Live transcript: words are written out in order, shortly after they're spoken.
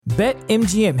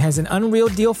BetMGM has an unreal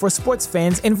deal for sports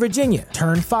fans in Virginia.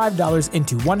 Turn $5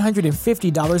 into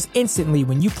 $150 instantly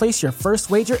when you place your first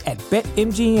wager at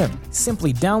BetMGM.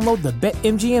 Simply download the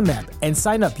BetMGM app and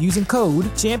sign up using code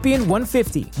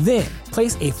Champion150. Then,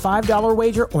 place a $5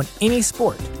 wager on any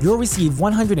sport. You'll receive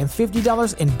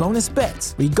 $150 in bonus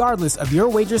bets, regardless of your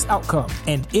wager's outcome.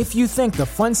 And if you think the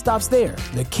fun stops there,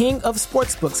 the King of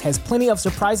Sportsbooks has plenty of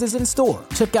surprises in store.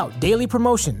 Check out daily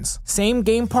promotions,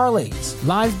 same-game parlays,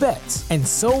 live bets, and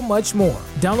so much more.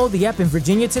 Download the app in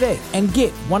Virginia today and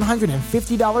get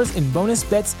 $150 in bonus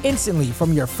bets instantly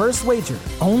from your first wager.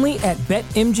 Only at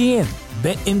BetMGM.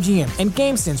 BetMGM and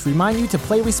GameSense remind you to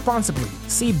play responsibly.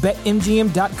 See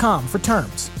BetMGM.com for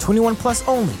terms. 21 plus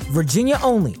only. Virginia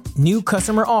only. New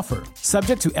customer offer.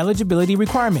 Subject to eligibility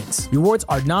requirements. Rewards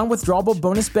are non-withdrawable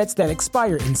bonus bets that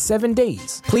expire in 7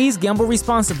 days. Please gamble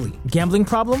responsibly. Gambling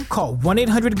problem? Call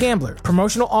 1-800-GAMBLER.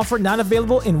 Promotional offer not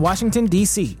available in Washington,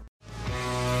 D.C.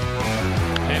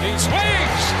 And he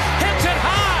swings, hits it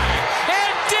high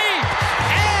and deep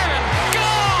and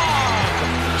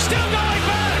gone. Still going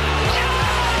back.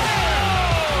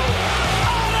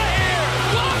 Out of here.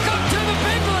 Welcome to the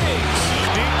big leagues.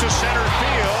 Deep to center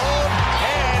field,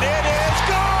 and it is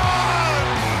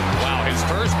gone. Wow, his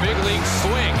first big league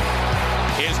swing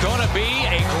is going to be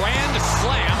a grand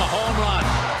slam home run.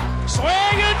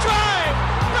 Swing and drive.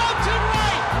 Out to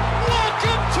right.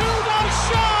 Welcome to the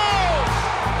show.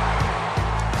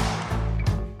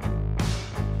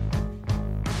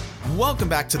 Welcome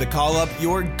back to The Call Up,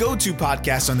 your go-to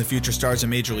podcast on the future stars of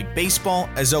Major League Baseball.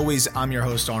 As always, I'm your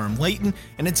host, Aram Layton,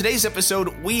 and in today's episode,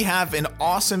 we have an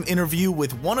awesome interview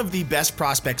with one of the best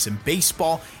prospects in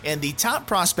baseball and the top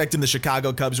prospect in the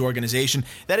Chicago Cubs organization.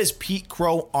 That is Pete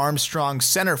Crow-Armstrong,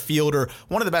 center fielder,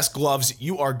 one of the best gloves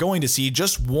you are going to see.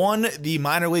 Just won the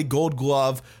minor league Gold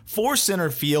Glove for center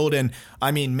field, and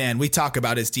I mean, man, we talk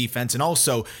about his defense, and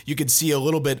also you could see a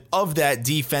little bit of that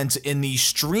defense in the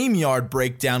StreamYard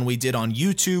breakdown we did on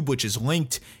YouTube, which is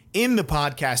linked in the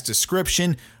podcast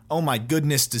description. Oh my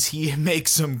goodness, does he make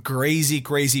some crazy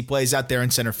plays out there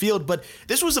in center field. But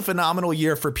this was a phenomenal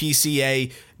year for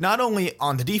PCA, not only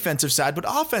on the defensive side, but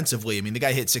offensively. I mean, the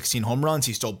guy hit 16 home runs,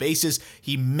 he stole bases,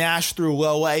 he mashed through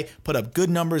low A, put up good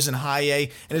numbers in high A,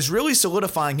 and is really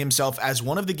solidifying himself as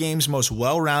one of the game's most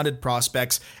well-rounded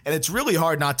prospects. And it's really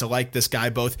hard not to like this guy,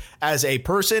 both as a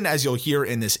person, as you'll hear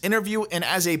in this interview, and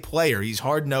as a player. He's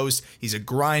hard-nosed, he's a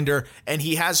grinder, and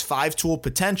he has five-tool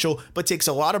potential, but takes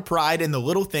a lot of pride in the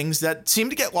little things that seem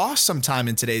to get lost sometime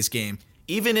in today's game.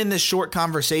 Even in this short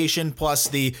conversation, plus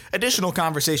the additional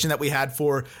conversation that we had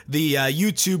for the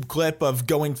YouTube clip of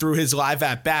going through his live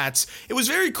at-bats, it was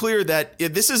very clear that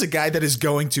this is a guy that is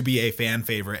going to be a fan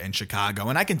favorite in Chicago.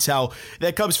 And I can tell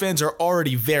that Cubs fans are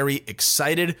already very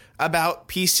excited about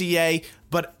PCA,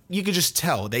 but you could just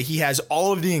tell that he has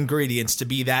all of the ingredients to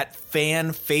be that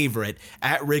fan favorite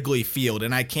at Wrigley Field,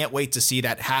 and I can't wait to see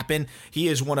that happen. He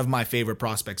is one of my favorite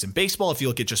prospects in baseball. If you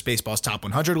look at just baseball's top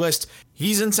 100 list,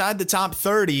 he's inside the top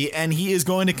 30, and he is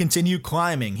going to continue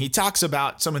climbing. He talks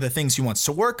about some of the things he wants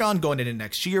to work on going into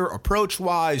next year,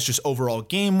 approach-wise, just overall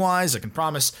game-wise. I can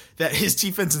promise that his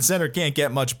defense and center can't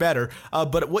get much better,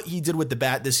 but what he did with the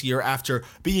bat this year after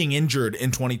being injured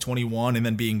in 2021 and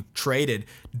then being traded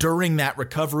during that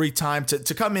recovery time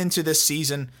to come into this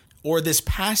season, or this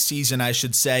past season, I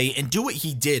should say, and do what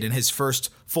he did in his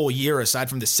first full year, aside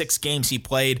from the 6 games he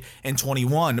played in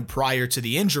 21 prior to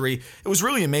the injury. It was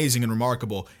really amazing and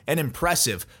remarkable and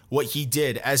impressive what he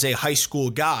did as a high school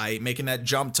guy, making that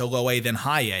jump to low A then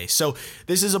high A. So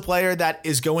this is a player that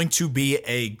is going to be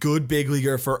a good big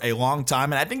leaguer for a long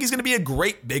time, and I think he's going to be a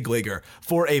great big leaguer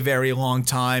for a very long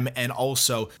time, and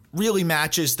also really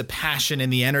matches the passion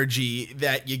and the energy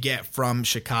that you get from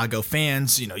Chicago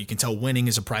fans. You know, you can tell winning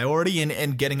is a priority,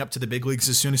 and getting up to the big leagues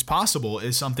as soon as possible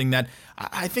is something that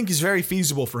I think is very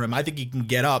feasible for him. I think he can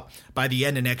get up by the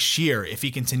end of next year if he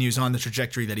continues on the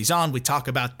trajectory that he's on. We talk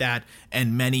about that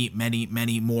and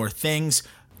many more things.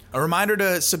 A reminder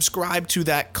to subscribe to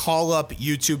that Call Up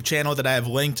YouTube channel that I have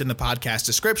linked in the podcast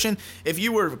description. If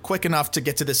you were quick enough to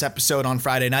get to this episode on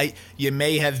Friday night, you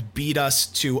may have beat us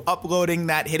to uploading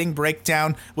that hitting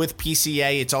breakdown with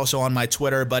PCA. It's also on my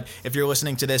Twitter, but if you're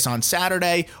listening to this on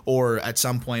Saturday or at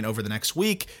some point over the next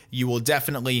week, you will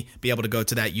definitely be able to go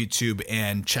to that YouTube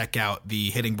and check out the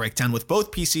hitting breakdown with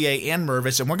both PCA and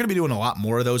Mervis. And we're going to be doing a lot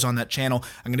more of those on that channel.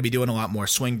 I'm going to be doing a lot more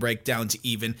swing breakdowns,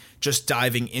 even just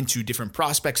diving into different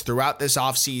prospects throughout this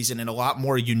offseason and a lot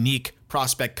more unique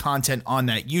prospect content on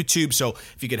that YouTube. So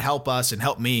if you could help us and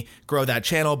help me grow that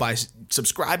channel by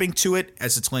subscribing to it,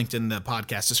 as it's linked in the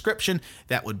podcast description,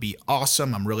 that would be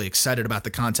awesome. I'm really excited about the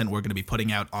content we're going to be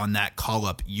putting out on that Call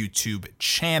Up YouTube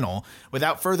channel.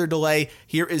 Without further delay,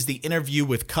 here is the interview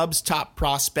with Cubs top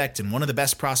prospect and one of the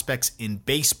best prospects in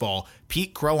baseball,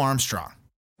 Pete Crow-Armstrong.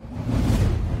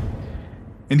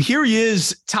 And here he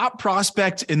is, top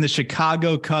prospect in the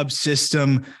Chicago Cubs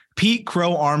system, Pete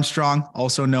Crow-Armstrong,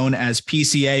 also known as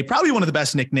PCA, probably one of the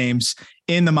best nicknames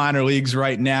in the minor leagues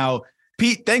right now.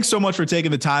 Pete, thanks so much for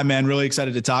taking the time, man. Really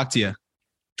excited to talk to you.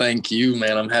 Thank you,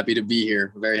 man. I'm happy to be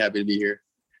here. Very happy to be here.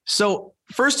 So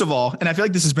first of all, and I feel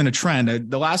like this has been a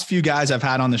trend, the last few guys I've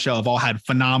had on the show have all had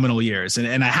phenomenal years.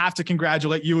 And I have to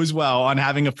congratulate you as well on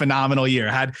having a phenomenal year.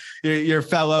 Had your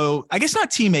fellow, I guess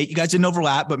not teammate, you guys didn't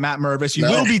overlap, but Matt Mervis, you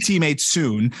will be teammates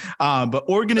soon. But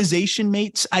organization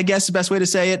mates, I guess the best way to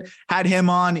say it, had him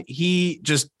on. He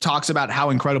just talks about how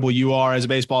incredible you are as a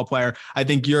baseball player. I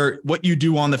think what you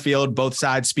do on the field, both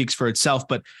sides, speaks for itself.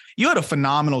 But you had a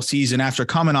phenomenal season after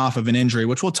coming off of an injury,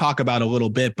 which we'll talk about a little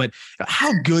bit. But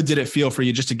how good did it feel for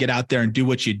you just to get out there and do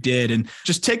what you did? And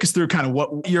just take us through kind of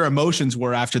what your emotions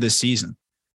were after this season.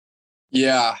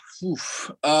 Yeah.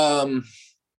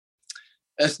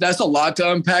 That's a lot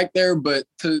to unpack there, but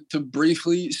to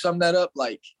briefly sum that up,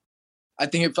 like, I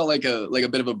think it felt like a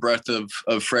bit of a breath of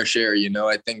fresh air.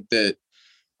 I think that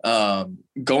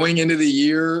going into the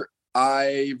year,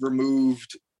 I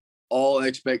removed all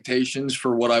expectations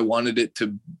for what I wanted it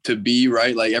to be,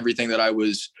 right? Like everything that I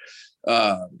was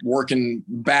working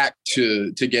back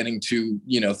to getting to,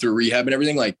 through rehab and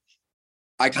everything, like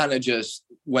I kind of just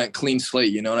went clean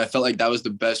slate, and I felt like that was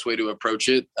the best way to approach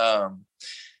it.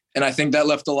 And I think that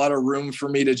left a lot of room for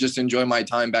me to just enjoy my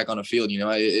time back on a field.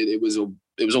 It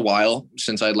was a while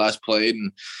since I'd last played,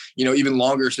 and even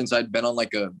longer since I'd been on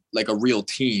like a real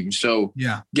team. So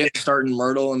yeah, getting started in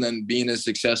Myrtle and then being as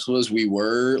successful as we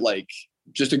were, like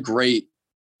just a great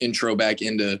intro back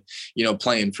into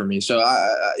playing for me. So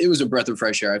it was a breath of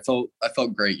fresh air. I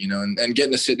felt great, and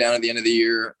getting to sit down at the end of the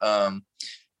year.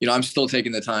 I'm still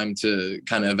taking the time to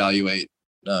kind of evaluate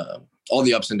all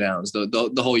the ups and downs,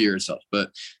 the whole year itself.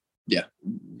 But yeah,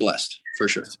 blessed for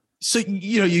sure. So,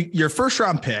 your first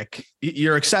round pick,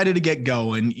 you're excited to get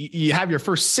going. You have your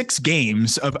first 6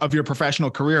 games of your professional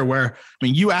career where,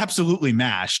 you absolutely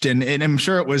mashed. And I'm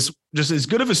sure it was just as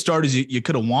good of a start as you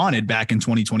could have wanted back in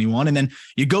 2021. And then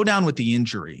you go down with the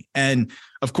injury. And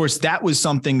of course, that was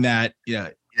something that,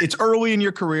 it's early in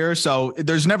your career, so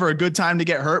there's never a good time to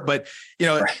get hurt. But,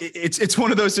 it's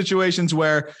one of those situations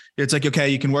where it's like, okay,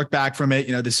 you can work back from it.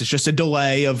 This is just a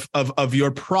delay of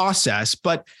your process.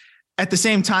 But at the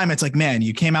same time, it's like, man,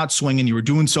 you came out swinging, you were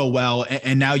doing so well,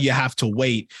 and now you have to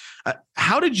wait.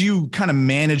 How did you kind of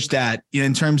manage that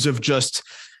in terms of just,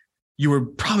 you were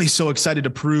probably so excited to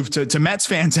prove to Mets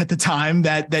fans at the time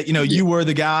that you were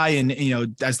the guy and,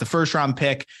 as the first round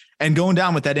pick, and going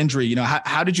down with that injury,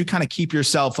 how did you kind of keep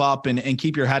yourself up and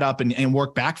keep your head up and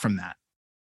work back from that?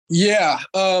 Yeah.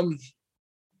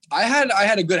 I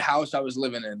had a good house I was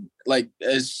living in, like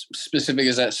as specific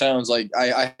as that sounds. Like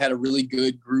I had a really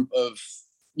good group of,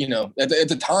 at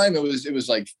the time it was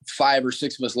like 5 or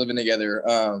 6 of us living together.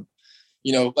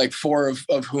 Like 4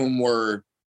 of whom were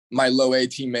my low A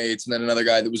teammates, and then another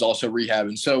guy that was also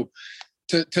rehabbing. So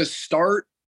to start,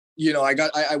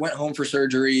 I went home for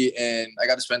surgery and I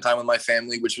got to spend time with my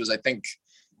family, which was, I think,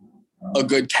 a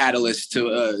good catalyst to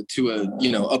a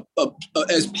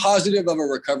as positive of a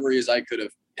recovery as I could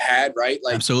have had, right?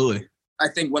 Like, absolutely. I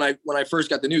think when I first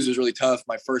got the news, it was really tough.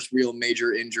 My first real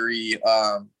major injury.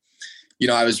 I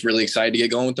was really excited to get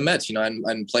going with the Mets. I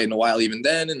hadn't played in a while even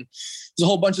then, and there's a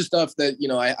whole bunch of stuff that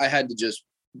I had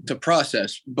to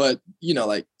process. But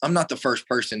like, I'm not the first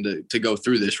person to go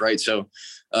through this, right? So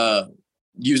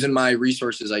using my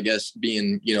resources, I guess,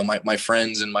 being my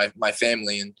friends and my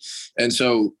family, and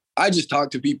so I just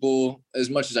talked to people as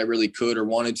much as I really could or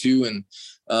wanted to, and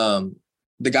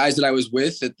the guys that I was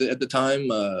with at the time,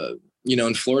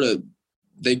 in Florida,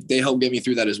 they helped get me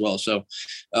through that as well. So,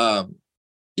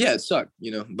 yeah, it sucked,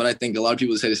 but I think a lot of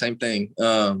people say the same thing.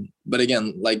 But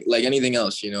again, like anything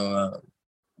else,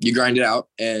 you grind it out,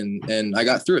 and I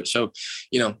got through it. So,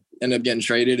 ended up getting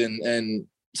traded, and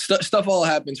stuff all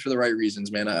happens for the right reasons,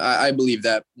 man. I believe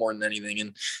that more than anything.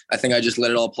 And I think I just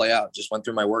let it all play out. Just went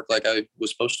through my work like I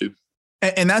was supposed to.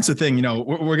 And that's the thing,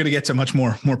 we're going to get to much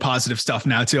more positive stuff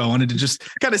now too. I wanted to just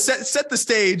kind of set the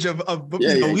stage of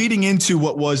leading into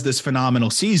what was this phenomenal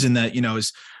season that,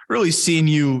 is really seeing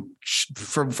you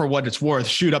for what it's worth,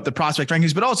 shoot up the prospect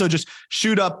rankings, but also just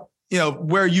shoot up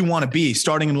where you want to be,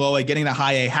 starting in low A, getting to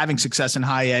high A, having success in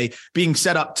high A, being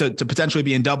set up to potentially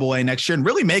be in double A next year and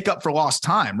really make up for lost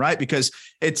time, right? Because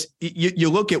it's, you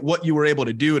look at what you were able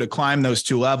to do to climb those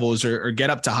 2 levels or get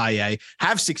up to high A,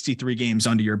 have 63 games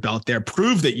under your belt there,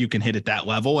 prove that you can hit at that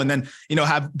level, and then,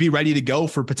 be ready to go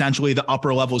for potentially the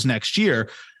upper levels next year.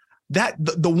 That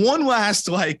the one last,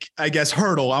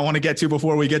 hurdle I want to get to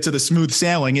before we get to the smooth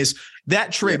sailing is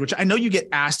that trade, which I know you get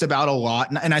asked about a lot.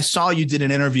 And I saw you did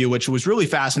an interview, which was really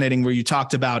fascinating, where you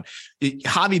talked about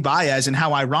Javi Baez and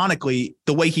how, ironically,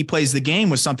 the way he plays the game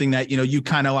was something that, you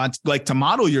kind of like to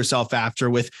model yourself after,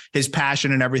 with his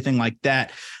passion and everything like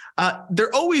that.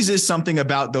 There always is something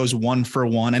about those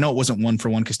 1-for-1. I know it wasn't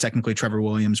 1-for-1 because technically Trevor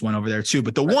Williams went over there too,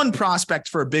 but the one prospect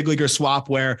for a big leaguer swap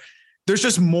where there's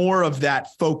just more of that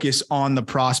focus on the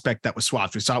prospect that was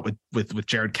swapped. We saw it with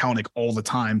Jared Kelenic all the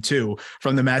time too,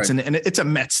 from the Mets. Right. And it's a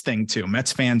Mets thing too.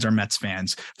 Mets fans are Mets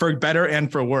fans, for better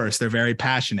and for worse. They're very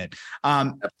passionate.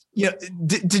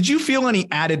 Did you feel any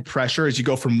added pressure as you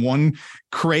go from one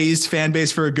crazed fan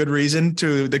base for a good reason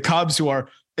to the Cubs, who are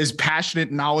as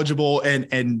passionate, knowledgeable,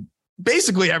 and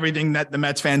basically everything that the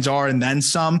Mets fans are, and then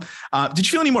some? Did you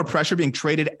feel any more pressure being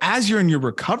traded as you're in your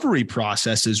recovery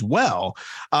process as well?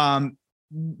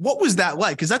 What was that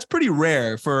like? Because that's pretty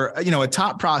rare for, a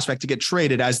top prospect to get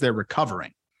traded as they're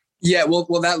recovering. Yeah, well,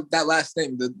 that last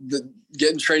thing, the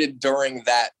getting traded during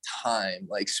that time,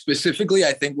 specifically,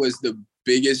 I think was the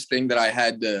biggest thing that I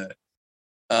had to,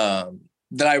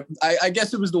 that I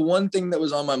guess it was the one thing that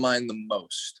was on my mind the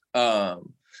most.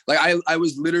 I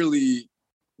was literally,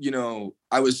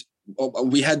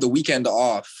 we had the weekend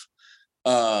off,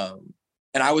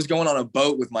 and I was going on a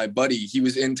boat with my buddy. He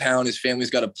was in town. His family's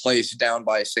got a place down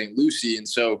by St. Lucie. And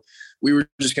so we were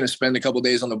just going to spend a couple of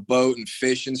days on the boat and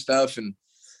fish and stuff. And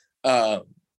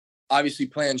obviously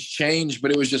plans changed,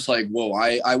 but it was just like, whoa,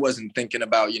 I wasn't thinking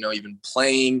about, even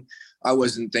playing. I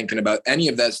wasn't thinking about any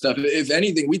of that stuff. If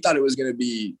anything, we thought it was going to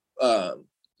be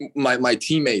my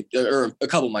teammate, or a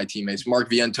couple of my teammates,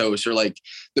 Mark Vientos, or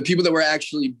the people that were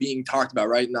actually being talked about,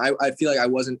 right? And I feel like I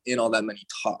wasn't in all that many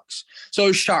talks. So it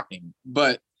was shocking.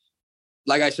 But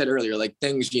like I said earlier,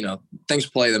 things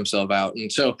play themselves out.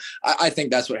 And so I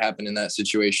think that's what happened in that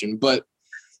situation. But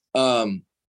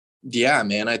yeah,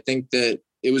 man, I think that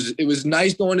it was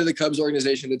nice going to the Cubs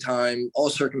organization at the time,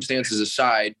 all circumstances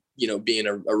aside, being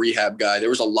a rehab guy. There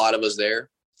was a lot of us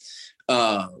there.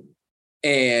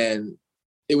 And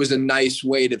it was a nice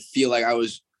way to feel like I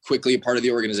was quickly a part of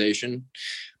the organization.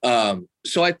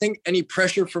 So I think any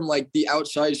pressure from the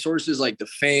outside sources, like the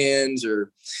fans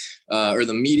or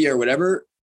the media or whatever,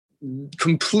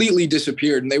 completely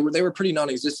disappeared. And they were pretty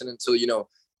non-existent until,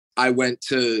 I went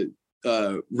to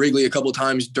Wrigley a couple of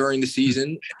times during the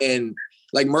season. And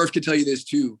Murph could tell you this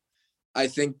too. I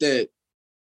think that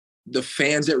the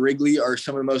fans at Wrigley are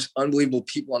some of the most unbelievable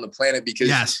people on the planet, because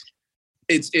yes.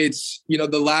 It's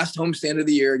the last homestand of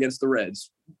the year against the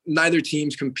Reds. Neither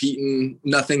team's competing,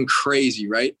 nothing crazy,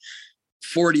 right?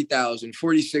 40,000,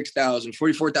 46,000,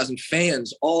 44,000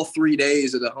 fans all 3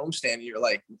 days of the homestand. And you're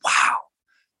like, wow,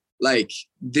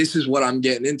 this is what I'm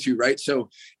getting into, right? So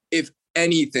if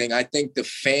anything, I think the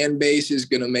fan base is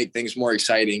going to make things more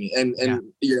exciting. And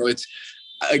it's,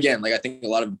 again, I think a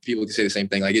lot of people can say the same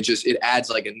thing. It adds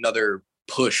another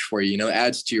push for you,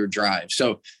 adds to your drive.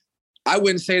 So I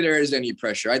wouldn't say there is any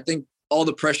pressure. I think all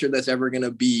the pressure that's ever going to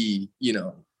be,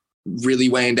 really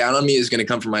weighing down on me is going to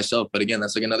come from myself. But again,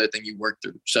 that's another thing you work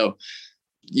through. So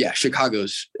yeah,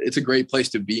 it's a great place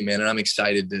to be, man. And I'm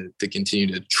excited to continue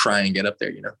to try and get up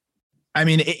there, I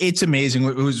mean, it's amazing.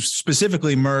 It was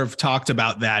specifically Merv talked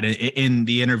about that in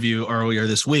the interview earlier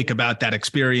this week, about that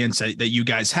experience that you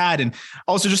guys had, and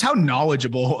also just how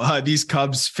knowledgeable these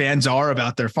Cubs fans are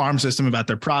about their farm system, about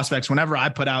their prospects. Whenever I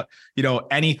put out,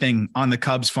 anything on the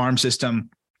Cubs farm system,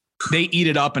 they eat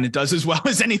it up, and it does as well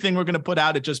as anything we're going to put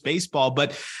out at Just Baseball.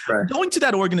 But going to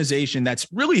that organization that's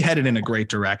really headed in a great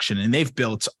direction, and they've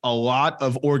built a lot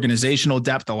of organizational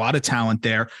depth, a lot of talent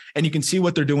there, and you can see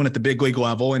what they're doing at the big league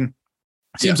level. And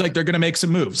seems like they're going to make some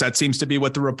moves. That seems to be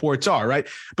what the reports are, right?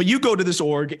 But you go to this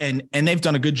org, and they've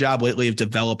done a good job lately of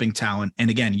developing talent. And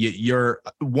again, you're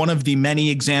one of the many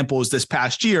examples this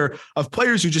past year of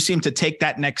players who just seem to take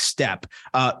that next step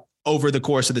over the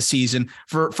course of the season.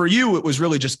 For you, it was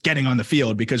really just getting on the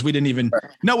field, because we didn't even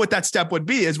know what that step would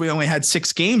be, as we only had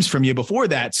 6 games from you before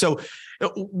that. So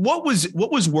what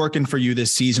was working for you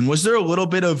this season? Was there a little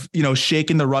bit of,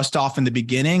 shaking the rust off in the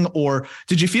beginning, or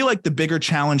did you feel like the bigger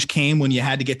challenge came when you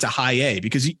had to get to high A?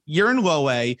 Because you're in low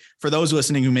A, for those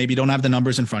listening who maybe don't have the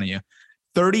numbers in front of you.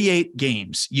 38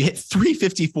 games, you hit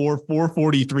 354,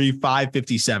 443,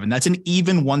 557. That's an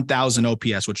even 1,000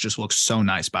 OPS, which just looks so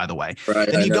nice, by the way.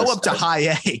 Right, then you go up to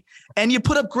high A and you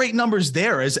put up great numbers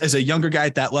there as a younger guy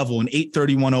at that level, an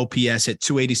 831 OPS at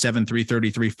 287,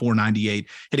 333, 498,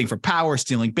 hitting for power,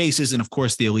 stealing bases, and of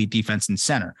course the elite defense in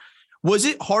center. Was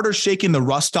it harder shaking the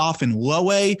rust off in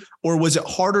low A, or was it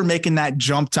harder making that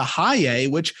jump to high A,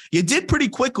 which you did pretty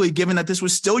quickly, given that this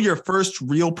was still your first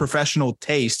real professional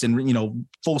taste and,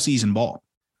 full season ball?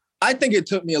 I think it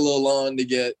took me a little long to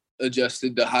get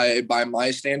adjusted to high A by my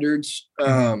standards.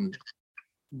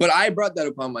 But I brought that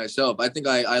upon myself. I think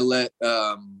I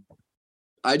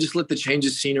just let the change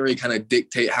of scenery kind of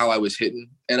dictate how I was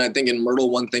hitting. And I think in Myrtle,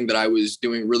 one thing that I was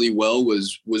doing really well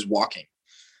was walking.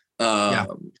 I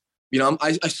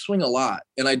swing a lot,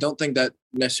 and I don't think that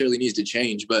necessarily needs to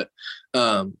change, but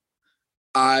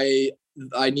I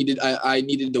needed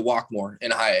to walk more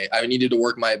in high A. I needed to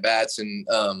work my bats, and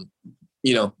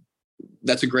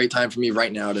that's a great time for me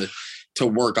right now to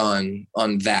work on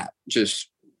that. Just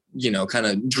kind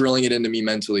of drilling it into me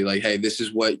mentally, like, hey, this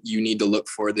is what you need to look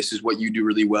for. This is what you do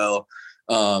really well.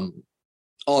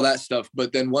 All that stuff.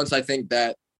 But then once I think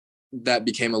that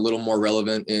became a little more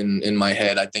relevant in my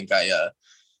head, I think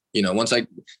once I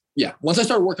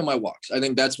started working my walks, I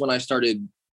think that's when I started,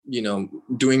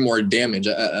 doing more damage,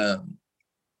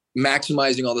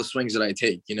 maximizing all the swings that I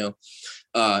take, and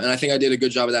I think I did a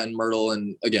good job of that in Myrtle.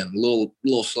 And again, a little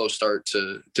slow start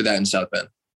to that in South Bend.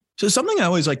 So something I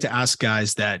always like to ask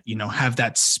guys that, have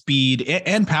that speed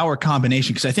and power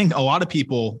combination, because I think a lot of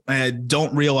people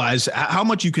don't realize how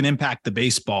much you can impact the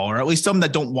baseball, or at least some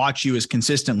that don't watch you as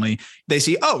consistently. They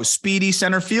see, speedy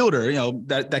center fielder,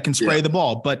 that can spray the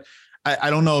ball. But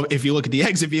I don't know if you look at the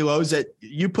exit velos that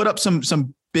you put up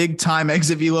some big time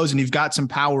exit velos and you've got some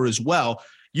power as well.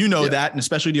 That, and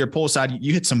especially to your pull side,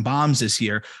 you hit some bombs this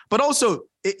year, but also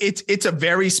it's a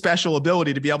very special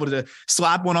ability to be able to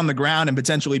slap one on the ground and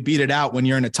potentially beat it out when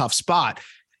you're in a tough spot.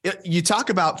 You talk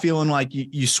about feeling like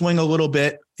you swing a little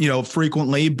bit,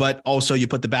 frequently, but also you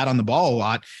put the bat on the ball a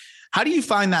lot. How do you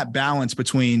find that balance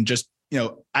between just,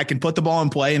 I can put the ball in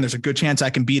play and there's a good chance I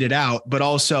can beat it out, but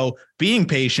also being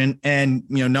patient and,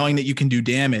 knowing that you can do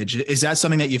damage? Is that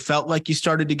something that you felt like you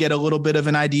started to get a little bit of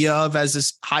an idea of as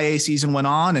this high A season went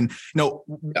on? And,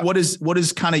 what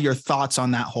is kind of your thoughts on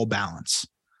that whole balance?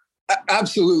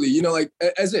 Absolutely. Like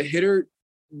as a hitter,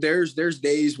 there's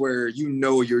days where,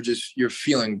 you're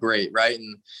feeling great. Right.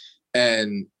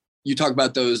 And you talk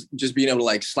about those, just being able to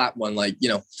like slap one, like,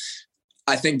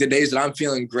 I think the days that I'm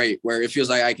feeling great, where it feels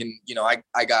like I can,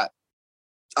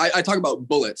 I talk about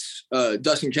bullets.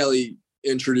 Dustin Kelly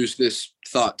introduced this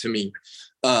thought to me.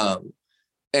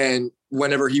 And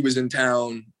whenever he was in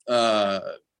town,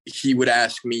 he would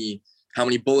ask me, how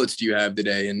many bullets do you have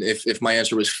today? And if my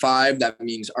answer was 5, that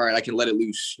means, all right, I can let it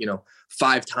loose,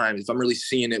 5 times. If I'm really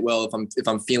seeing it well, if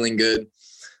I'm feeling good,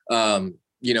 some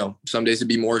days it'd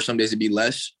be more, some days it'd be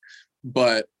less.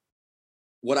 But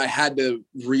what I had to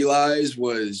realize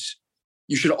was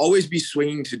you should always be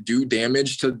swinging to do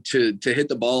damage, to hit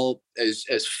the ball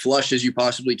as flush as you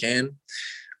possibly can.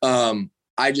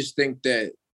 I just think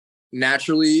that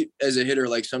naturally as a hitter,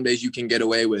 like some days you can get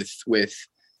away with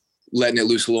letting it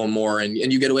loose a little more, and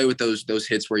you get away with those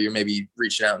hits where you're maybe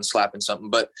reaching out and slapping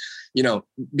something. But,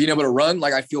 being able to run,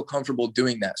 like I feel comfortable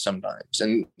doing that sometimes.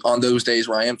 And on those days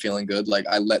where I am feeling good, like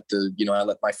I let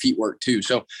my feet work too.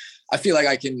 So I feel like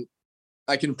I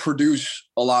can produce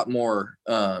a lot more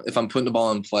if I'm putting the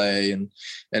ball in play and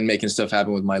making stuff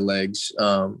happen with my legs.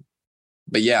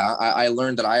 But yeah, I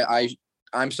learned that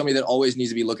I'm somebody that always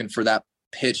needs to be looking for that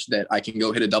pitch that I can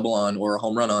go hit a double on or a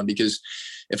home run on, because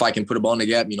if I can put a ball in the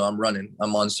gap, I'm running,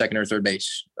 I'm on second or third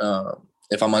base.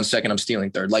 If I'm on second, I'm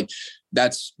stealing third. Like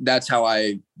that's how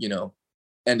I,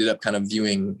 ended up kind of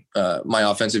viewing my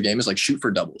offensive game, is like shoot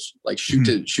for doubles, like shoot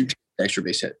to extra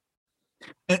base hit.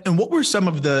 And what were some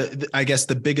of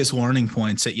the biggest learning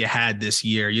points that you had this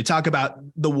year? You talk about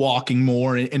the walking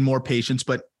more and more patience,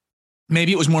 but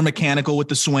maybe it was more mechanical with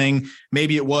the swing.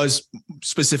 Maybe it was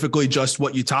specifically just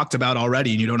what you talked about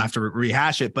already and you don't have to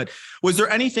rehash it. But was there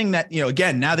anything that,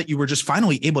 again, now that you were just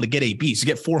finally able to get ABs, you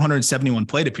get 471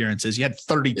 plate appearances, you had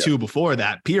 32 before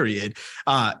that period.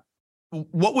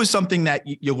 What was something that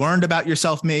you learned about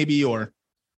yourself maybe, or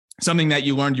something that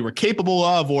you learned you were capable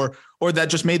of, or that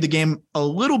just made the game a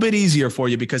little bit easier for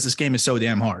you because this game is so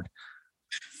damn hard?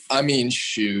 I mean,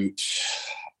 shoot.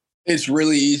 It's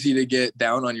really easy to get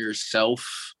down on yourself.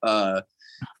 I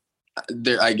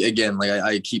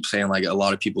keep saying, like, a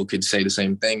lot of people could say the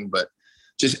same thing, but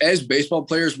just as baseball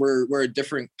players, we're a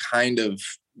different kind of,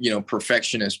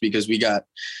 perfectionist, because we got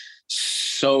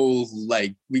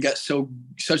we got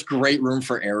such great room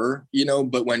for error,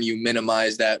 but when you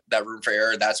minimize that room for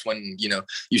error, that's when,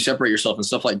 you separate yourself and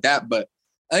stuff like that. But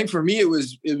I think for me, it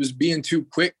was being too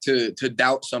quick to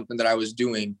doubt something that I was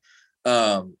doing.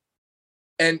 And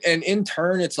in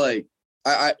turn, it's like,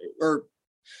 I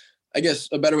guess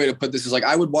a better way to put this is like,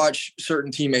 I would watch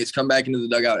certain teammates come back into the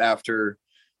dugout after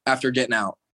getting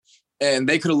out, and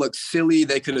they could have looked silly.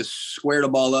 They could have squared a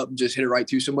ball up and just hit it right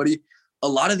to somebody. A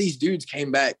lot of these dudes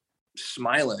came back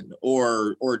smiling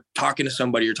or talking to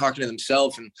somebody or talking to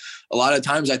themselves. And a lot of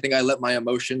times I think I let my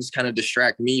emotions kind of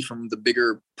distract me from the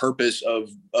bigger purpose of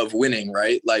winning,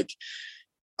 right? Like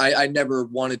I never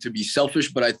wanted to be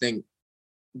selfish, but I think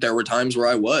there were times where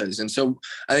I was. And so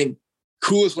I think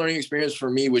coolest learning experience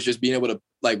for me was just being able to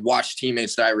like watch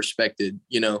teammates that I respected,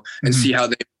 and see how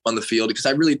they on the field. Because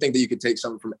I really think that you could take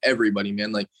something from everybody,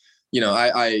 man. Like,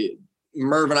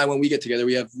 Merv and I, when we get together,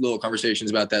 we have little conversations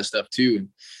about that stuff too.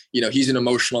 And, he's an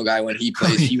emotional guy when he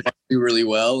plays, he wants to do really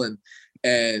well. And,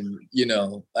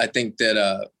 I think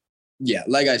that,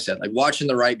 like I said, like watching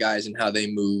the right guys and how they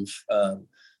move,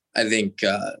 I think,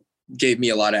 gave me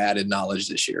a lot of added knowledge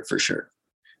this year for sure.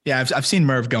 Yeah. I've seen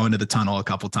Merv go into the tunnel a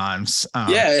couple times.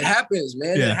 Yeah, it happens,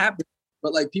 man. Yeah. It happens.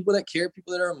 But like people that care,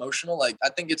 people that are emotional, like I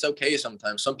think it's okay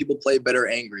sometimes. Some people play better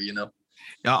angry,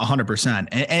 100%.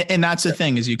 And that's the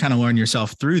thing is you kind of learn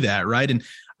yourself through that. Right. And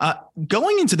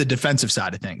going into the defensive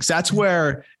side of things, that's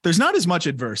where there's not as much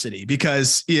adversity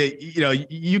because,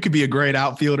 you could be a great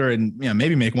outfielder and,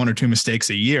 maybe make one or two mistakes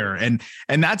a year. And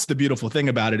that's the beautiful thing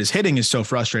about it is hitting is so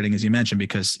frustrating, as you mentioned,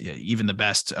 because even the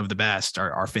best of the best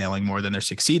are failing more than they're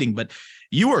succeeding. But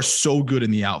you are so good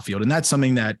in the outfield. And that's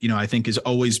something that, I think has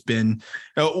always been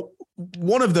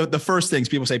one of the first things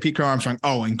people say, Pete Crow-Armstrong,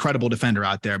 incredible defender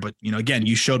out there. But, again,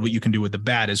 you showed what you can do with the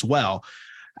bat as well.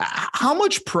 How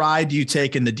much pride do you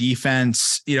take in the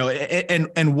defense,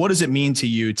 and what does it mean to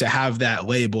you to have that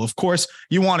label? Of course,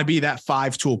 you want to be that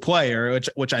 5-tool player,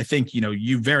 which I think,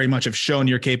 you very much have shown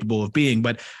you're capable of being.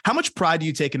 But how much pride do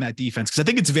you take in that defense? Because I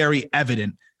think it's very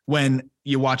evident when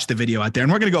you watch the video out there,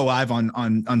 and we're going to go live on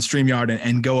StreamYard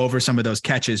and go over some of those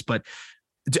catches. But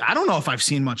I don't know if I've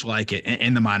seen much like it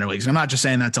in the minor leagues. I'm not just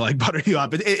saying that to like butter you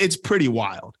up. It's pretty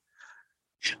wild.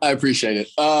 I appreciate it.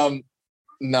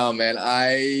 No, man,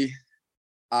 I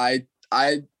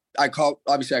call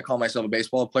myself a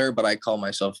baseball player, but I call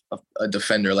myself a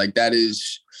defender. Like that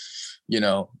is,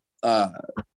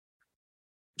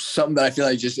 something that I feel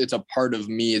like just, it's a part of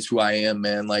me. It's who I am,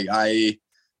 man. Like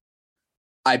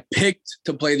I picked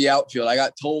to play the outfield. I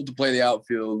got told to play the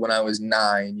outfield when I was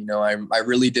 9. I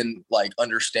really didn't like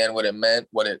understand what it meant,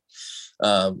 what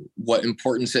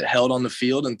importance it held on the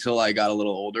field until I got a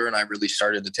little older and I really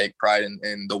started to take pride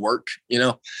in the work,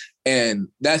 and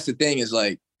that's the thing is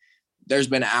like, there's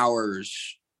been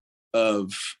hours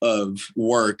of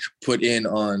work put in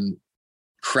on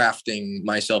crafting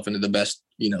myself into the best,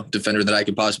 defender that I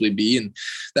could possibly be. And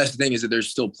that's the thing is that there's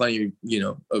still plenty,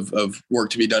 of work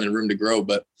to be done and room to grow,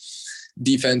 but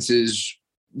defense is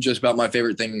just about my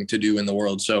favorite thing to do in the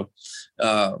world. So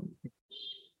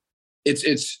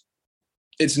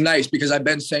it's nice because I've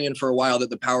been saying for a while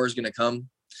that the power is going to come,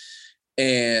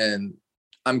 and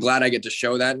I'm glad I get to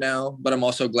show that now, but I'm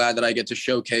also glad that I get to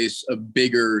showcase a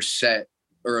bigger set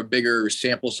or a bigger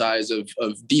sample size of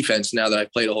defense now that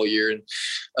I've played a whole year.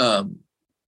 And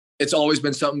it's always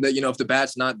been something that, if the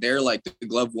bat's not there, like the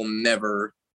glove will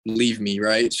never leave me.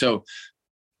 Right. So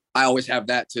I always have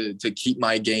that to keep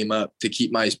my game up, to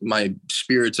keep my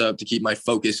spirits up, to keep my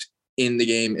focus in the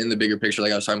game, in the bigger picture.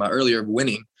 Like I was talking about earlier of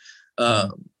winning.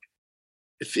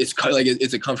 It's kind of like,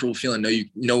 it's a comfortable feeling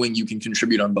knowing you can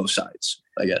contribute on both sides,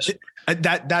 I guess.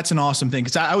 That's an awesome thing.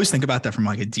 Cause I always think about that from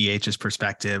like a DH's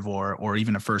perspective or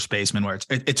even a first baseman where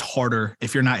it's harder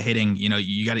if you're not hitting,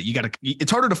 you gotta, it's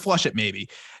harder to flush it maybe.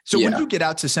 So when you get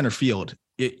out to center field,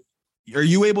 are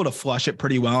you able to flush it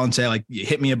pretty well and say like,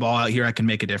 hit me a ball out here, I can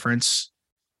make a difference?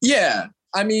 Yeah.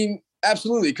 I mean,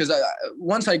 absolutely. Cause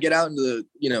once I get out into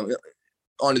the,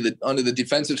 onto the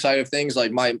defensive side of things,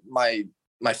 like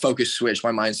my focus switch,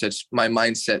 my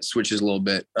mindset switches a little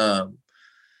bit. I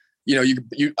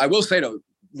will say though,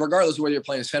 regardless of whether you're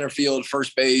playing center field,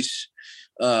 first base,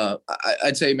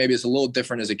 I'd say maybe it's a little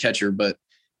different as a catcher, but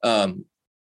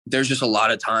there's just a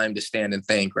lot of time to stand and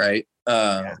think. Right.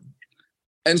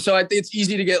 And so I think it's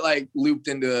easy to get like looped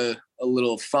into a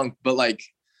little funk, but like,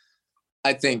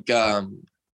 I think,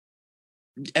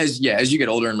 as you get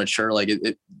older and mature, like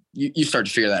you start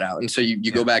to figure that out. And so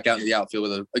you go back out into the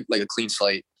outfield with a clean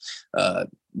slate,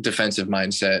 defensive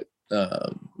mindset,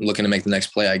 looking to make the next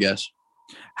play, I guess.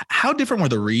 How different were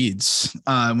the reads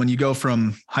when you go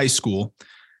from high school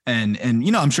And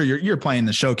you know, I'm sure you're playing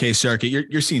the showcase circuit.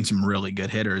 You're seeing some really good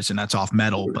hitters, and that's off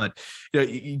metal. But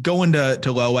you know, going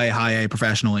to low A, high A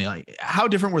professionally, like how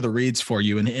different were the reads for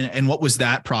you, and what was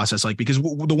that process like? Because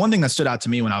the one thing that stood out to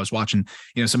me when I was watching,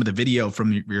 you know, some of the video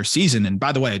from your season, and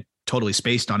by the way, totally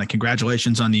spaced on it.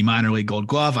 Congratulations on the minor league Gold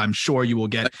Glove. I'm sure you will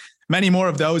get many more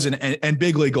of those and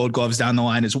big league Gold Gloves down the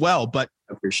line as well. But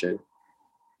I appreciate it.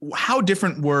 How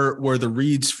different were the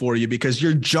reads for you? Because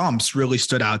your jumps really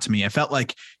stood out to me. I felt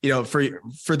like, you know,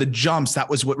 for the jumps, that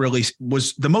was what really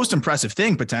was the most impressive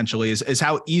thing potentially is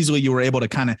how easily you were able to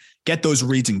kind of get those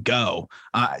reads and go.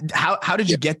 How did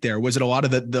you get there? Was it a lot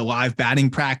of the live batting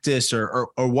practice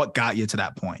or what got you to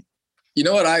that point? You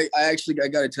know what? I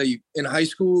got to tell you, in high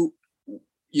school,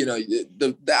 you know,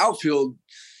 the outfield,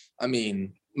 I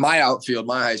mean, my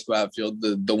high school outfield,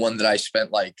 the one that I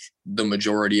spent like the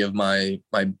majority of my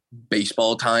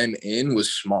baseball time in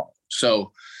was small.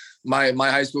 So my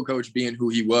high school coach, being who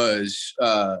he was,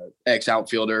 ex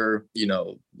outfielder, you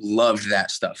know, loved that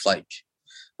stuff. Like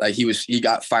he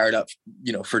got fired up,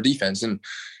 you know, for defense. And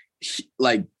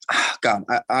God,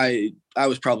 I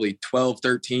was probably 12,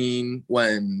 13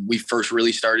 when we first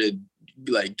really started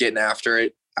like getting after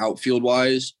it outfield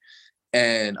wise.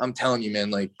 And I'm telling you,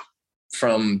 man, like,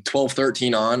 from 12,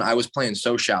 13 on, I was playing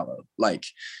so shallow. Like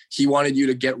he wanted you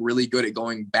to get really good at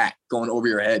going over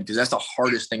your head, because that's the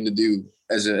hardest thing to do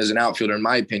as an outfielder, in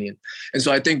my opinion. And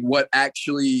so I think what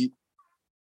actually,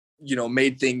 you know,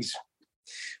 made things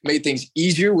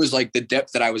easier was like the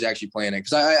depth that I was actually playing at.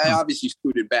 Because I obviously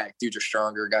scooted back. Dudes are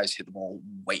stronger. Guys hit the ball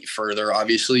way further,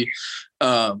 obviously.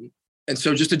 And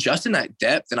so just adjusting that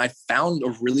depth, and I found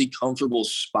a really comfortable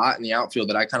spot in the outfield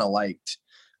that I kind of liked.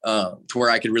 To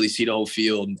where I could really see the whole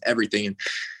field and everything. And,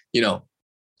 you know,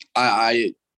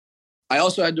 I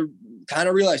also had to kind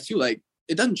of realize too, like,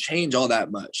 it doesn't change all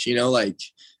that much, you know, like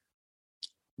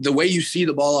the way you see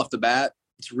the ball off the bat,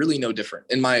 it's really no different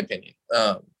in my opinion.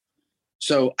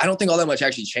 So I don't think all that much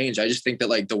actually changed. I just think that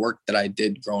like the work that I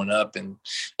did growing up and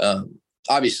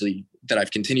obviously that I've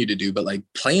continued to do, but like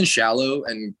playing shallow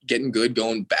and getting good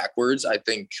going backwards, I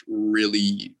think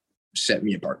really set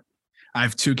me apart. I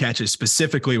have two catches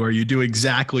specifically where you do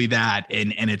exactly that.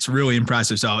 And it's really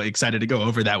impressive. So excited to go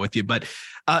over that with you. But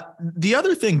the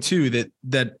other thing too,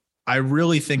 that I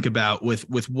really think about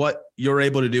with what you're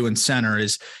able to do in center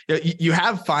is you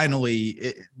have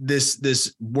finally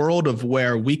this world of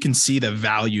where we can see the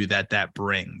value that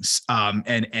brings.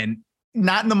 And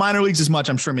not in the minor leagues as much.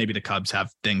 I'm sure maybe the Cubs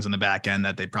have things on the back end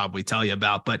that they probably tell you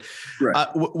about, but right.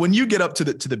 When you get up to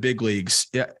the big leagues,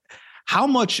 how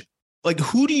much, like,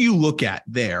 who do you look at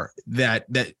there that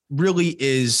really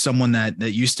is someone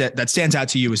that stands out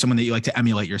to you as someone that you like to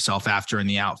emulate yourself after in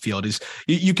the outfield? Is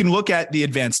you can look at the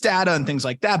advanced data and things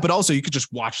like that, but also you could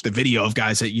just watch the video of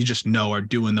guys that you just know are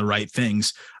doing the right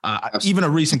things. Even a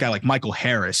recent guy like Michael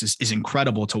Harris is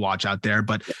incredible to watch out there.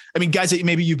 But I mean, guys that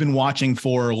maybe you've been watching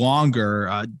for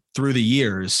longer through the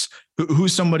years,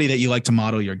 who's somebody that you like to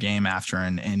model your game after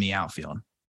in the outfield?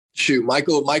 Shoot,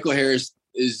 Michael Harris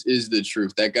is the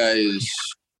truth. That guy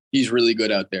he's really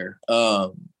good out there.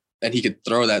 And he could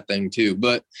throw that thing too.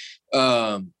 But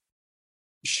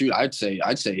shoot, I'd say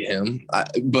him.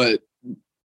 But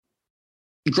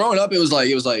growing up, it was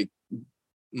like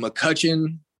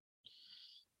McCutchen,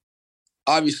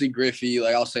 obviously Griffey.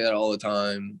 Like I'll say that all the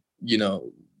time. You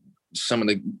know, some of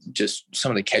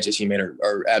the catches he made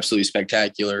are absolutely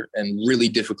spectacular and really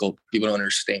difficult for people to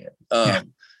understand.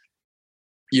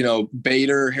 You know,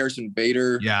 Harrison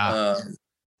Bader. Yeah.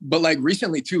 But like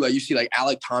recently too, like you see like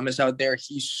Alec Thomas out there.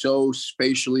 He's so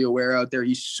spatially aware out there.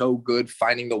 He's so good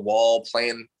finding the wall,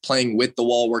 playing with the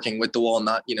wall, working with the wall.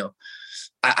 Not, you know,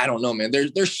 I don't know, man.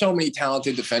 There's so many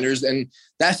talented defenders, and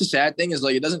that's the sad thing is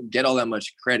like it doesn't get all that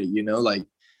much credit, you know, like.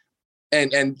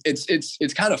 And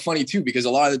it's kind of funny too, because a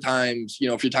lot of the times, you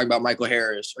know, if you're talking about Michael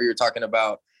Harris or you're talking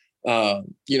about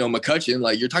you know, McCutchen,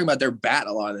 like you're talking about their bat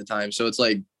a lot of the time. So it's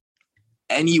like,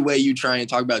 any way you try and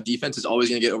talk about defense is always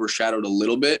going to get overshadowed a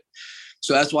little bit.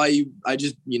 So that's why I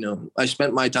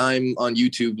spent my time on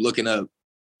YouTube looking up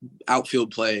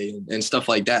outfield play and stuff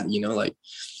like that, you know, like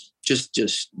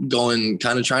just going,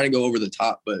 kind of trying to go over the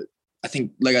top. But I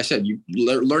think, like I said,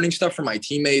 learning stuff from my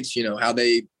teammates, you know, how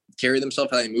they carry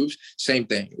themselves, how they move, same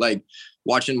thing. Like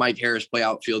watching Mike Harris play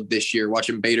outfield this year,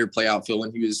 watching Bader play outfield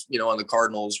when he was, you know, on the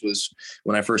Cardinals was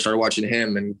when I first started watching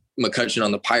him, and McCutchen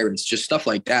on the Pirates, just stuff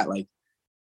like that. Like,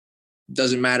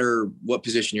 doesn't matter what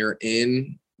position you're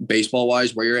in baseball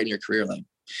wise, where you're at in your career, like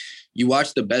you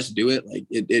watch the best do it, like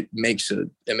it makes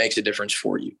a difference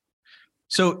for you.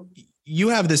 So you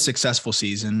have this successful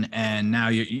season and now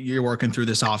you're working through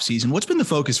this off season. What's been the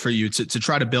focus for you to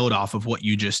try to build off of what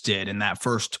you just did in that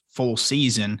first full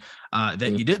season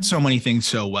that you did so many things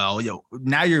so well?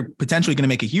 Now you're potentially going to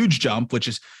make a huge jump, which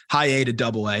is high A to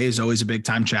double A is always a big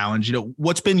time challenge.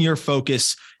 What's been your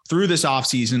focus through this off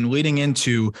season leading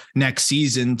into next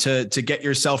season to get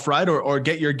yourself right or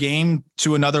get your game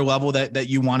to another level that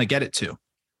you want to get it to?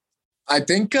 I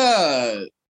think,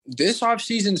 this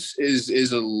offseason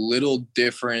is a little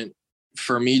different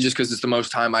for me just because it's the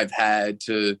most time I've had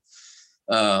to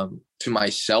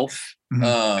myself.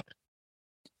 Mm-hmm.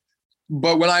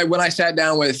 But when I sat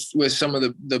down with some of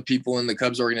the people in the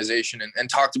Cubs organization and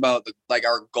talked about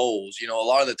our goals, a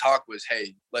lot of the talk was,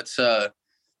 hey, let's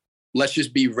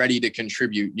just be ready to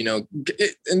contribute,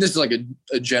 and this is like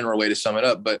a general way to sum it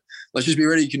up, but let's just be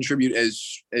ready to contribute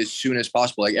as soon as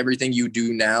possible. Like everything you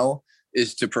do now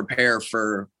is to prepare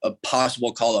for a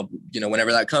possible call up,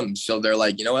 whenever that comes. So they're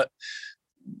like, you know what,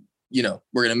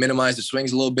 we're going to minimize the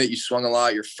swings a little bit. You swung a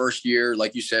lot your first year,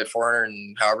 like you said, 400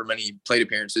 and however many plate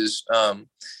appearances.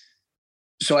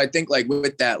 So I think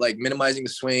with that, minimizing the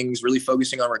swings, really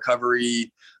focusing on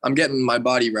recovery, I'm getting my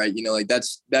body right.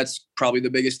 That's probably the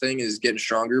biggest thing is getting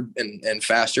stronger and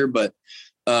faster. But,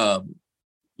 I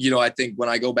think when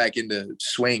I go back into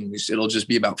swings, it'll just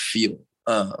be about feeling.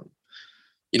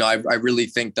 I really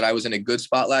think that I was in a good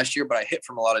spot last year, but I hit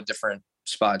from a lot of different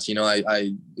spots.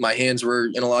 My hands were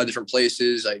in a lot of different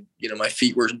places. My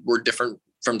feet were different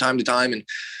from time to time. And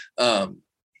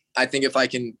I think if I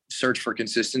can search for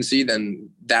consistency, then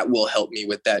that will help me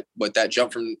with that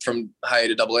jump from high A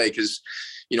to double A. Cause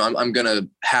I'm going to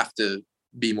have to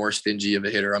be more stingy of a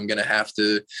hitter. I'm going to have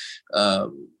to,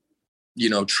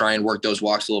 try and work those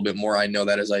walks a little bit more. I know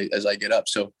that as I get up.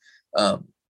 So,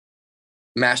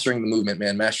 mastering the movement,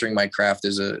 man, mastering my craft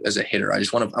as a hitter. I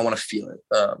want to feel it.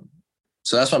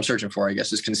 So that's what I'm searching for, I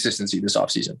guess, is consistency this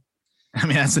offseason. I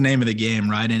mean, that's the name of the game,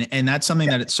 right? And that's something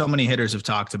that so many hitters have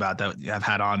talked about that I've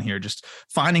had on here, just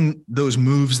finding those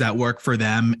moves that work for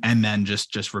them and then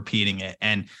just repeating it.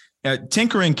 And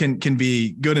tinkering can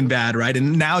be good and bad, right?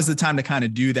 And now is the time to kind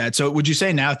of do that. So would you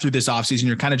say now through this offseason,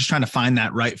 you're kind of just trying to find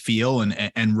that right feel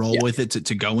and roll with it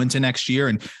to go into next year?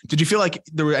 And did you feel like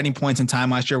there were any points in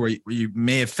time last year where you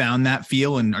may have found that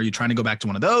feel? And are you trying to go back to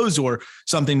one of those or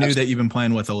something new that you've been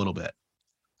playing with a little bit?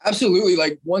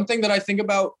 Absolutely. One thing that I think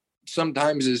about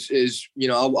sometimes is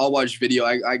I'll watch video.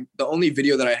 The only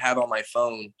video that I have on my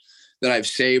phone that I've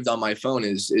saved on my phone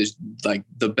is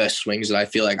the best swings that I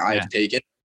feel like I've taken.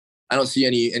 I don't see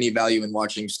any value in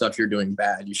watching stuff you're doing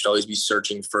bad. You should always be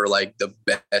searching for the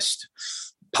best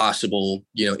possible,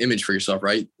 image for yourself,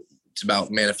 right? It's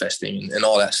about manifesting and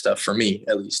all that stuff for me,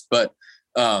 at least. But,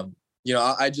 I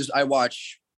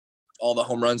watch all the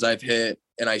home runs I've hit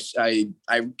and I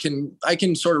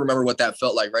can sort of remember what that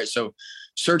felt like. Right. So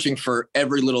searching for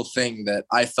every little thing that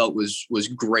I felt was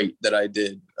great that I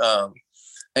did.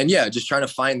 And yeah, just trying to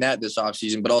find that this off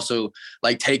season, but also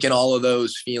taking all of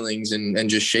those feelings and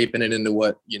just shaping it into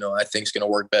what, I think is going to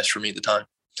work best for me at the time.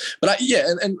 But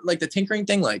and the tinkering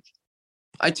thing,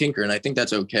 I tinker and I think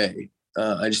that's okay.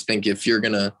 I just think if you're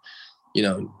going to,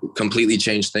 completely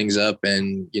change things up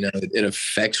and, it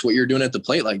affects what you're doing at the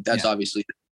plate, that's obviously,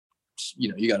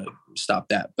 you got to stop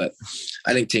that. But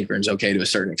I think tinkering is okay to a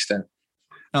certain extent.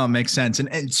 Oh, makes sense.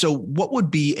 And so what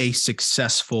would be a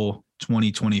successful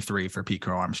 2023 for Pete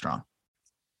Crow-Armstrong?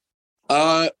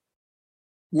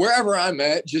 Wherever I'm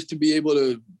at, just to be able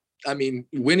to,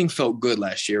 winning felt good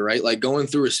last year, right? Going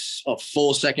through a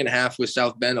full second half with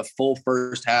South Bend, a full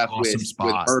first half with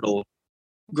Myrtle.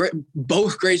 Great,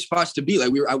 both great spots to be.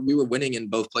 We were winning in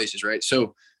both places, right?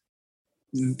 So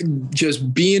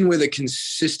just being with a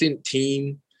consistent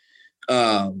team,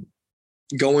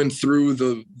 going through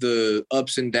the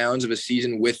ups and downs of a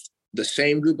season with the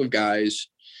same group of guys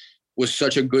was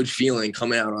such a good feeling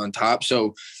coming out on top.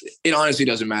 So it honestly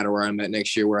doesn't matter where I'm at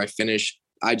next year, where I finish.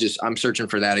 I'm searching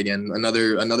for that again,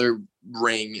 another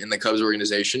ring in the Cubs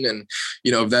organization. And,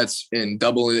 if that's in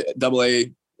double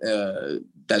A,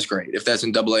 that's great. If that's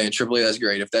in double A and triple A, that's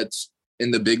great. If that's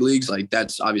in the big leagues,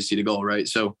 that's obviously the goal. Right.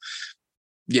 So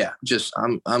yeah, just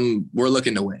we're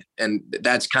looking to win. And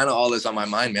that's kind of all that's on my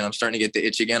mind, man. I'm starting to get the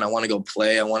itch again. I want to go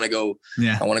play. I want to go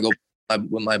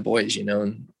with my boys,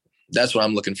 and that's what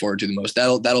I'm looking forward to the most.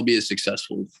 That'll be a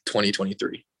successful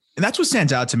 2023. And that's what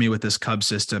stands out to me with this Cubs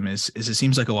system is it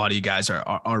seems like a lot of you guys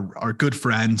are good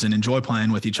friends and enjoy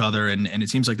playing with each other. And it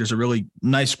seems like there's a really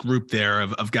nice group there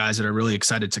of guys that are really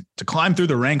excited to climb through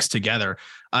the ranks together.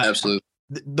 Absolutely.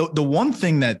 The one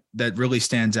thing that really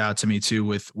stands out to me too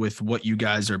with what you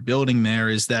guys are building there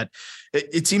is that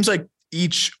it seems like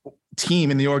each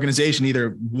team in the organization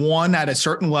either won at a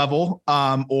certain level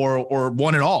or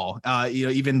won at all,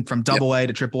 even from AA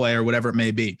to AAA or whatever it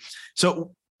may be.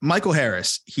 So Michael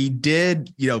Harris, he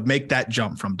did, make that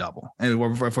jump from double. And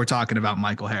if we're talking about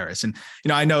Michael Harris, and,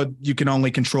 I know you can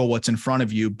only control what's in front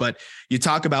of you, but you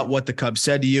talk about what the Cubs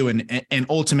said to you. And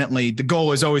ultimately the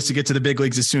goal is always to get to the big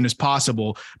leagues as soon as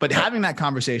possible. But having that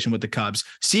conversation with the Cubs,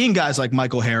 seeing guys like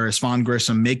Michael Harris, Vaughn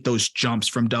Grissom make those jumps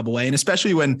from AA, and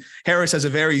especially when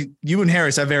you and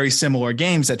Harris have very similar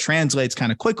games, that translates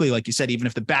kind of quickly. Like you said, even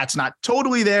if the bat's not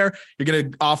totally there, you're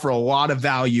going to offer a lot of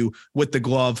value with the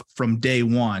glove from day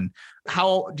one.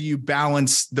 How do you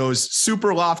balance those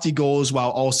super lofty goals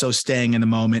while also staying in the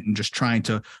moment and just trying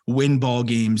to win ball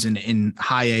games in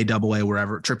high A, AA,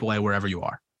 wherever, AAA, wherever you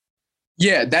are?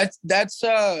 Yeah, that's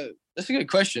a good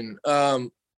question.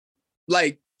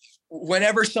 Like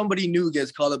whenever somebody new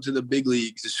gets called up to the big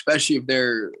leagues, especially if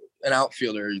they're an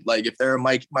outfielder, like if they're a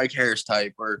Mike Harris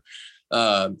type, or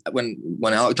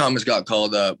when Alec Thomas got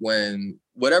called up, when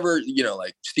whatever,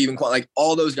 like Stephen Kwan, like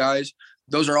all those guys,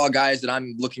 those are all guys that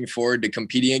I'm looking forward to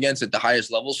competing against at the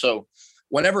highest level. So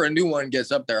whenever a new one gets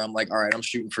up there, I'm like, all right, I'm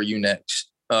shooting for you next.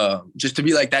 Just to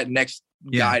be like that next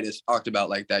guy that's talked about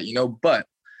like that, but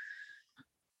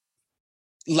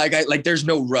like there's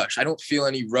no rush. I don't feel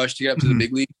any rush to get up to the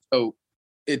big league. So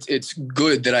it's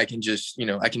good that I can just,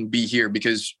 I can be here,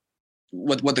 because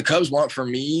what the Cubs want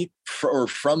from me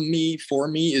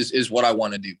is what I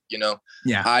want to do.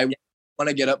 Yeah. I want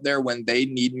to get up there when they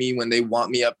need me, when they want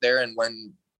me up there, and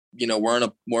when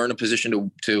we're in a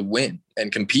position to win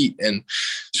and compete. And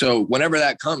so whenever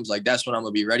that comes, like that's when I'm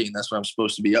gonna be ready, and that's when I'm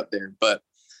supposed to be up there. But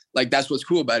like that's what's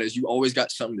cool about it, is you always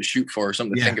got something to shoot for,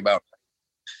 something to think about.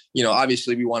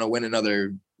 Obviously we want to win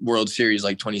another World Series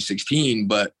like 2016,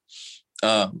 but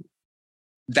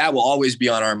that will always be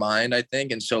on our mind, I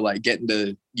think. And so like getting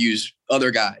to use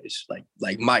other guys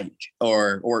like Mike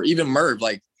or even Merv,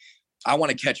 like I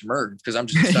want to catch Merv because I'm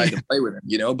just excited to play with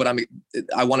him, but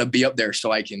I want to be up there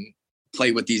so I can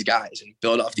play with these guys and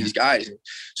build off these guys, and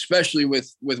especially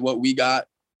with what we got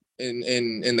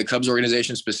in the Cubs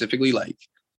organization specifically. Like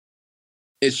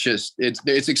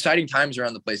it's exciting times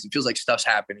around the place. It feels like stuff's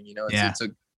happening, it's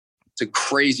a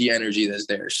crazy energy that's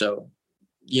there. So,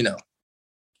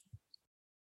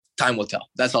 time will tell.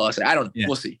 That's all I say. I don't know. Yeah.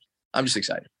 We'll see. I'm just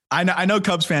excited. I know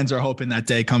Cubs fans are hoping that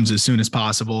day comes as soon as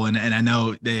possible. And I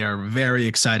know they are very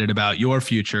excited about your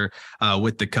future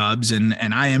with the Cubs. And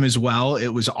I am as well. It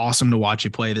was awesome to watch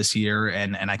you play this year.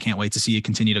 And I can't wait to see you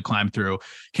continue to climb through.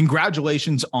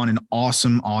 Congratulations on an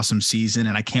awesome, awesome season.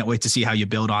 And I can't wait to see how you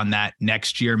build on that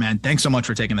next year, man. Thanks so much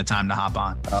for taking the time to hop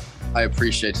on. I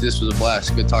appreciate it. This was a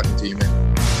blast. Good talking to you,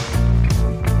 man.